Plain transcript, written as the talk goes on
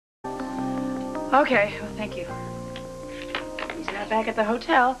Okay, well, thank you. He's not back at the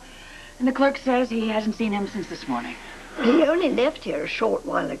hotel, and the clerk says he hasn't seen him since this morning. He only left here a short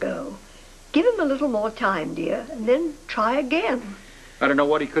while ago. Give him a little more time, dear, and then try again. I don't know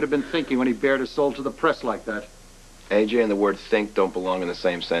what he could have been thinking when he bared his soul to the press like that. AJ and the word think don't belong in the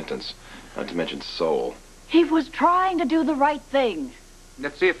same sentence. Not to mention soul. He was trying to do the right thing.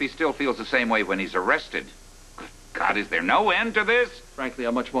 Let's see if he still feels the same way when he's arrested. Good God, is there no end to this? Frankly,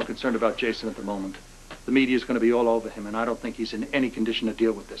 I'm much more concerned about Jason at the moment. The media's going to be all over him, and I don't think he's in any condition to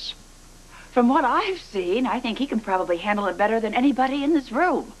deal with this. From what I've seen, I think he can probably handle it better than anybody in this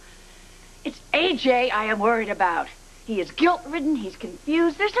room. It's AJ I am worried about. He is guilt-ridden, he's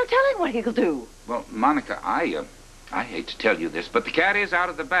confused. There's no telling what he'll do. Well, Monica, I hate to tell you this, but the cat is out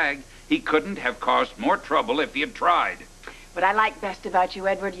of the bag. He couldn't have caused more trouble if he had tried. What I like best about you,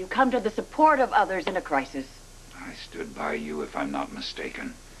 Edward, you come to the support of others in a crisis. I stood by you, if I'm not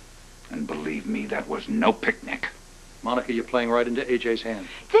mistaken. And believe me, that was no picnic. Monica, you're playing right into AJ's hand.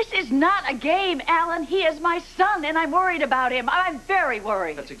 This is not a game, Alan. He is my son, and I'm worried about him. I'm very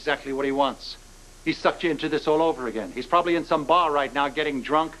worried. That's exactly what he wants. He sucked you into this all over again. He's probably in some bar right now getting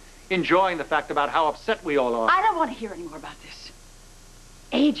drunk, enjoying the fact about how upset we all are. I don't want to hear any more about this.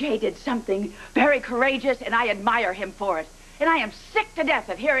 AJ did something very courageous, and I admire him for it. And I am sick to death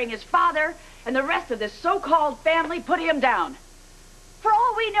of hearing his father and the rest of this so-called family put him down. For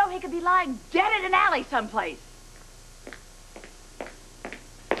all we know, he could be lying dead in an alley someplace.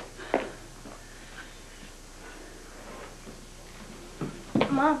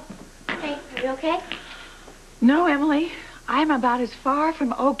 Mom, hey, are you okay? No, Emily. I'm about as far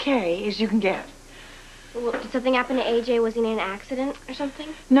from okay as you can get. Well, did something happen to AJ? Was he in an accident or something?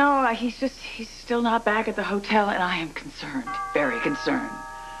 No, he's still not back at the hotel, and I am concerned. Very concerned.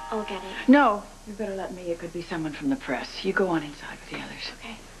 I'll look at it. No, you better let me. It could be someone from the press. You go on inside with the others.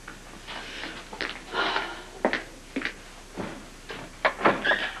 Okay.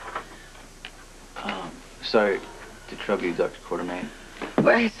 Sorry to trouble you, Dr. Quartermaine.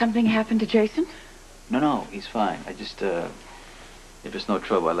 Well, has something happened to Jason? No, he's fine. I just, if it's no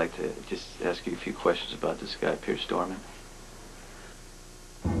trouble, I'd like to just ask you a few questions about this guy, Dorman.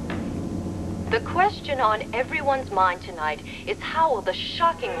 The question on everyone's mind tonight is how will the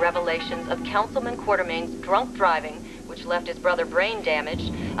shocking revelations of Councilman Quartermaine's drunk driving, which left his brother brain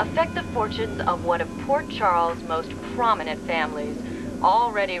damaged, affect the fortunes of one of Port Charles' most prominent families,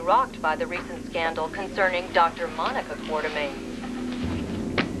 already rocked by the recent scandal concerning Dr. Monica Quartermaine.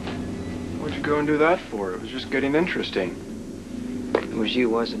 What'd you go and do that for? It was just getting interesting. It was you,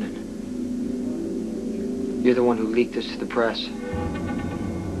 wasn't it? You're the one who leaked this to the press.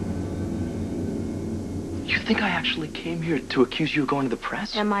 You think I actually came here to accuse you of going to the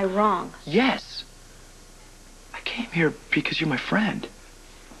press? Am I wrong? Yes. I came here because you're my friend.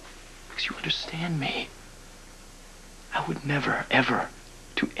 Because you understand me. I would never, ever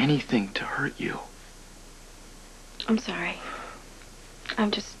do anything to hurt you. I'm sorry.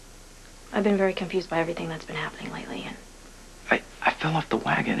 I've been very confused by everything that's been happening lately, and I fell off the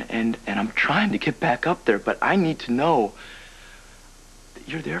wagon, and I'm trying to get back up there, but I need to know that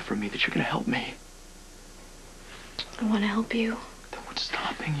you're there for me, that you're going to help me. I want to help you. Then what's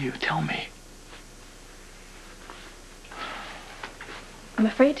stopping you? Tell me. I'm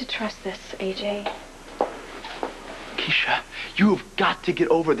afraid to trust this, AJ. Keesha, you have got to get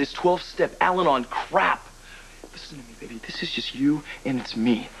over this 12-step Al-Anon crap. Listen to me, baby. This is just you and it's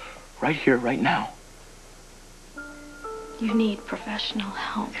me. Right here, right now. You need professional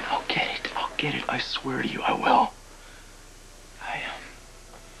help. And I'll get it. I'll get it. I swear to you, I will.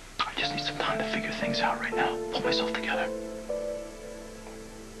 I just need some time to figure things out right now. Pull myself together.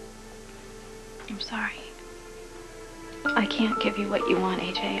 I'm sorry. I can't give you what you want,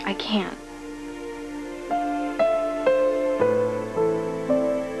 AJ. I can't.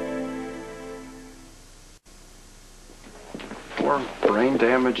 Poor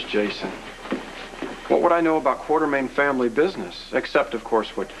brain-damaged Jason. What would I know about Quartermaine family business? Except, of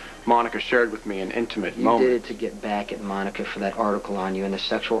course, what Monica shared with me in intimate moments. You did it to get back at Monica for that article on you and the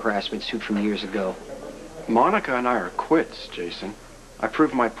sexual harassment suit from years ago. Monica and I are quits, Jason. I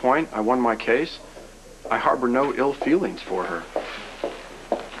proved my point. I won my case. I harbor no ill feelings for her.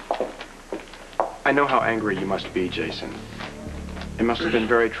 I know how angry you must be, Jason. It must have been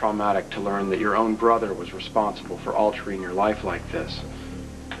very traumatic to learn that your own brother was responsible for altering your life like this.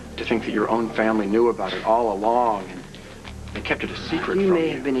 To think that your own family knew about it all along and they kept it a secret from you. You may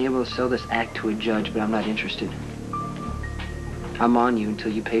have been able to sell this act to a judge, but I'm not interested. I'm on you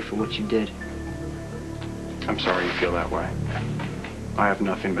until you pay for what you did. I'm sorry you feel that way. I have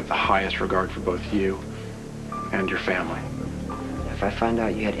nothing but the highest regard for both you and your family. if I find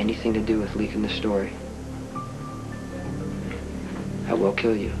out you had anything to do with leaking the story, I will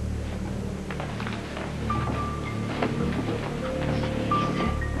kill you.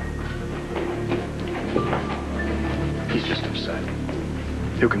 He's just upset.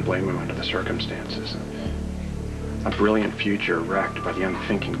 Who can blame him under the circumstances? A brilliant future wrecked by the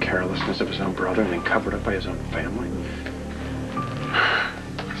unthinking carelessness of his own brother and then covered up by his own family?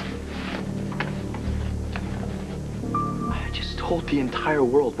 I just told the entire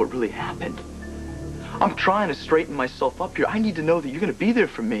world what really happened. I'm trying to straighten myself up here. I need to know that you're going to be there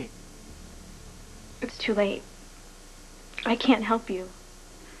for me. It's too late. I can't help you.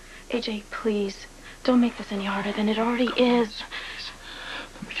 AJ, please, don't make this any harder than it already is. Please,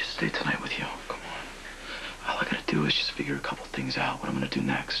 let me just stay tonight with you. Come on. All I gotta do is just figure a couple things out, what I'm gonna do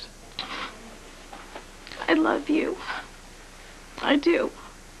next. I love you. I do.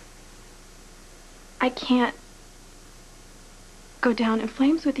 I can't go down in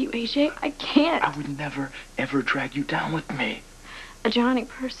flames with you, AJ. I can't. I would never, ever drag you down with me. A drowning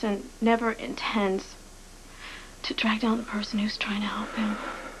person never intends to drag down the person who's trying to help him.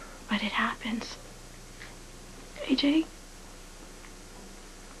 But it happens. AJ,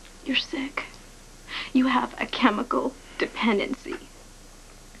 you're sick. You have a chemical dependency.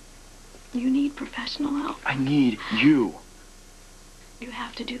 You need professional help. I need you. You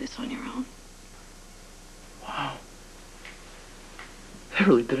have to do this on your own. Wow. They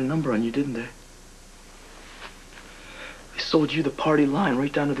really did a number on you, didn't they? They sold you the party line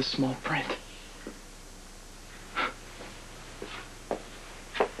right down to the small print.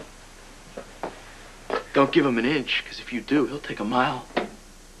 Don't give him an inch, because if you do, he'll take a mile.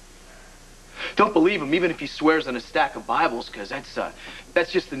 Don't believe him, even if he swears on a stack of Bibles, because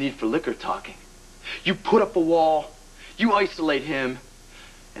that's just the need for liquor talking. You put up a wall, you isolate him,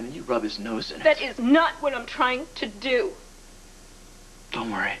 and then you rub his nose in it. That is not what I'm trying to do. Don't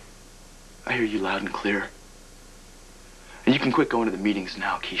worry. I hear you loud and clear. And you can quit going to the meetings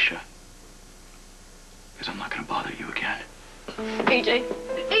now, Keesha. Because I'm not going to bother you again. AJ!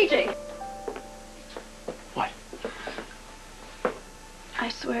 AJ! What? I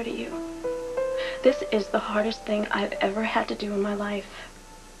swear to you, this is the hardest thing I've ever had to do in my life.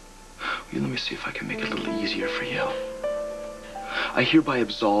 Let me see if I can make it a little easier for you. I hereby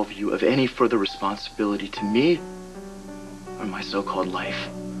absolve you of any further responsibility to me or my so-called life.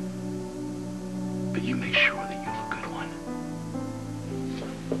 But you make sure that you have a good one.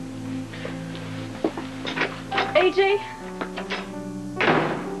 AJ?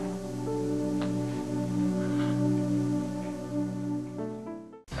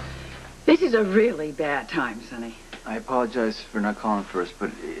 This is a really bad time, Sonny. I apologize for not calling first,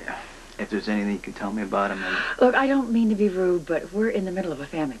 but if there's anything you can tell me about him... Look, I don't mean to be rude, but we're in the middle of a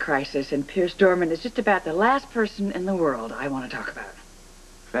family crisis, and Pierce Dorman is just about the last person in the world I want to talk about.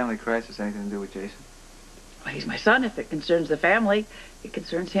 Family crisis, anything to do with Jason? Well, he's my son. If it concerns the family, it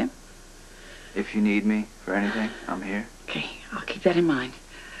concerns him. If you need me for anything, I'm here. Okay, I'll keep that in mind.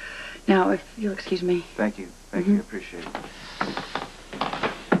 Now, if you'll excuse me. Thank you. Thank you. I appreciate it.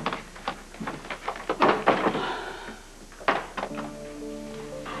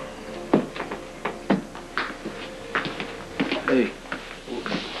 Hey.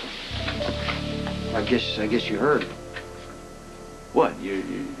 I guess you heard. What? Your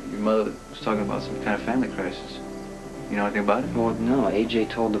mother was talking about some kind of family crisis. You know anything about it? Well, no. AJ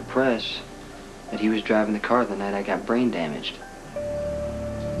told the press that he was driving the car the night I got brain damaged.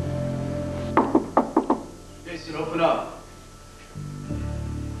 Jason, open up.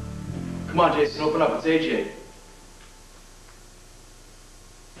 Come on, Jason, open up. It's AJ.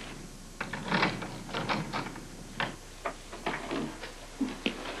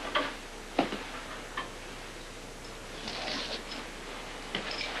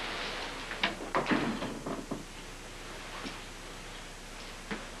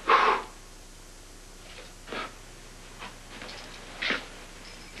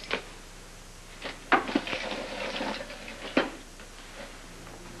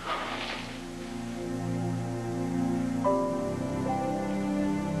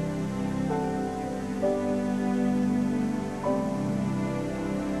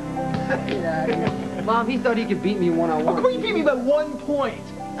 Mom, he thought he could beat me one-on-one. How come you beat me by 1 point?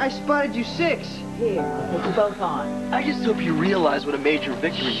 I spotted you 6. Here, I'll put you both on. I just hope you realize what a major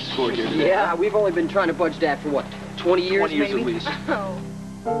victory you scored here today. Yeah, we've only been trying to budge that for what, 20 years 20 years maybe? at least.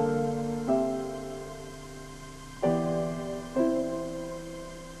 Oh.